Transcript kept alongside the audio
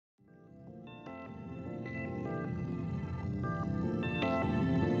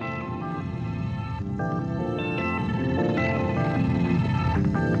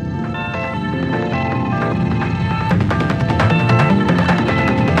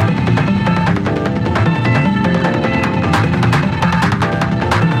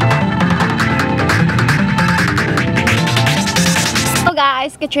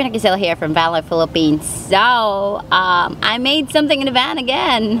Trina Giselle here from Vanlife, Philippines. So, I made something in the van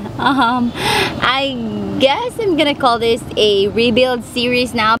again. I guess I'm gonna call this a rebuild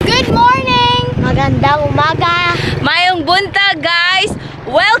series now. Good morning! Magandang umaga! Mayong buntag, guys!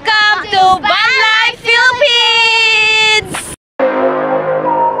 Welcome to Vanlife, Philippines!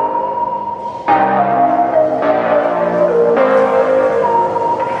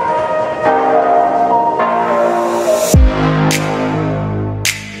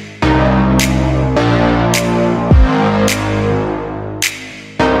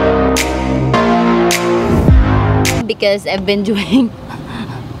 Because I've been doing,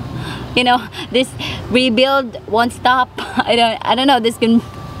 you know, this rebuild won't stop. I don't know.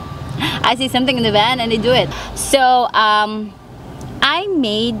 I see something in the van and I do it. So I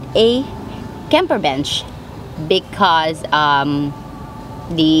made a camper bench because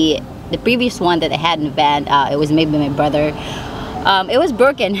the previous one that I had in the van, it was made by my brother. It was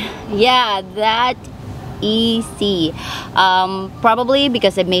broken. Yeah, that easy. Probably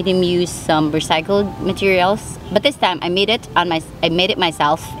because I made him use some recycled materials, but this time I made it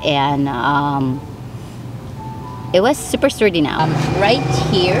myself, and it was super sturdy now. Right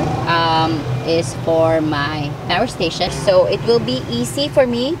here is for my power station, so it will be easy for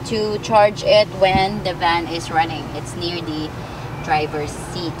me to charge it when the van is running. It's near the driver's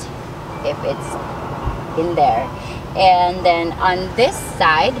seat if it's in there, and then on this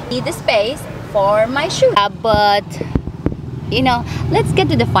side need the space for my shoe. But you know, let's get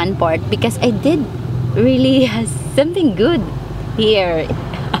to the fun part, because I did really something good here.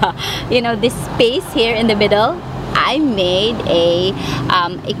 You know, this space here in the middle, I made a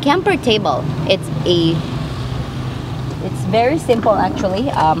camper table. It's very simple actually.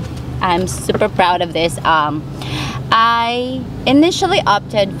 I'm super proud of this. I initially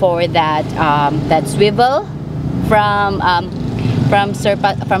opted for that swivel from Pastor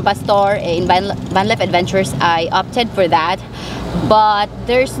in Vanlife Adventures. I opted for that, but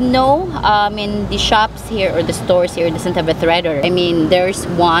there's no in the shops here or the stores here, it doesn't have a threader. I mean, there's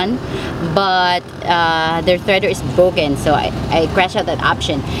one, but their threader is broken, so I crashed out that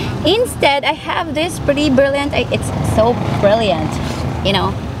option. Instead, I have this pretty brilliant, it's so brilliant, you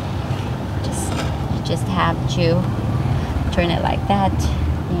know, just have to turn it like that,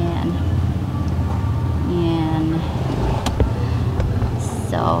 and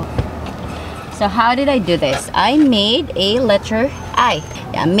so how did I do this? I made a letter I.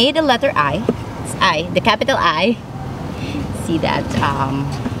 Yeah, I made a letter I. It's I, the capital I. See that?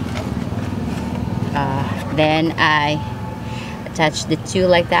 Then I attach the two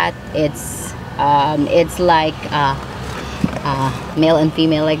like that. It's like male and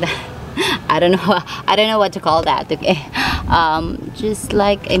female like that. I don't know what to call that. Okay, just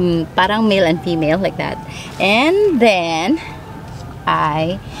like parang male and female like that. And then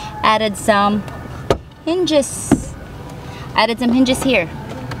I added some hinges. Here,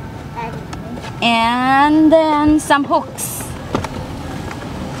 and then some hooks.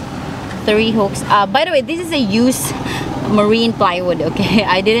 3 hooks. By the way, this is a used marine plywood. Okay,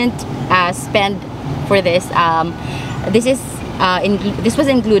 I didn't spend for this. This was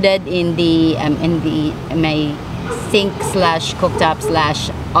included in my sink slash cooktop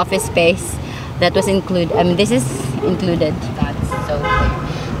slash office space. That was included. I mean, this is included. That's so clear.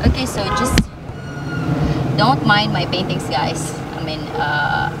 Okay, so just don't mind my paintings, guys. I mean,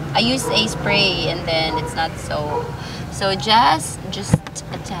 I use a spray and then it's not so just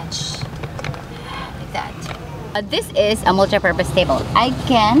attach like that. This is a multi-purpose table.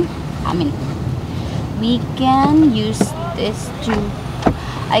 We can use this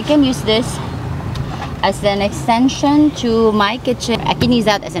I can use this as an extension to my kitchen. I can use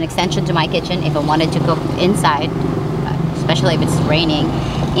that as an extension to my kitchen if I wanted to cook inside, especially if it's raining.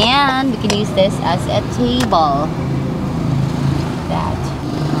 And we can use this as a table that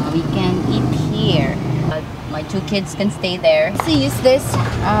we can eat here. My 2 kids can stay there. So use this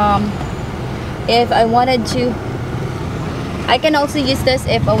if I wanted to. I can also use this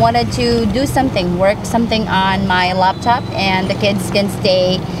if I wanted to do something, work something on my laptop, and the kids can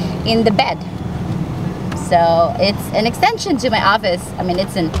stay in the bed. So it's an extension to my office. I mean,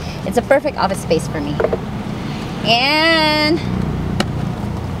 it's a perfect office space for me. And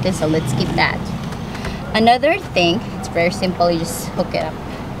so let's keep that. Another thing, it's very simple, you just hook it up.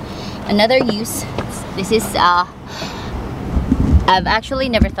 Another use, this is I've actually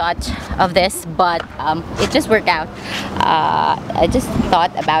never thought of this, but it just worked out. I just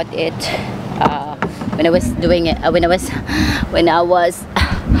thought about it when I was doing it, when I was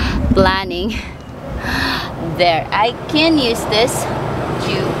planning. There, I can use this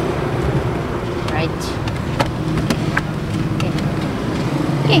to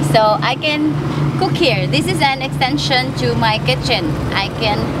Okay, so I can cook here. This is an extension to my kitchen. I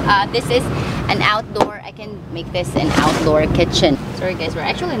can, this is an outdoor, I can make this an outdoor kitchen. Sorry guys, we're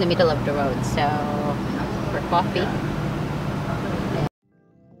actually in the middle of the road, so for coffee.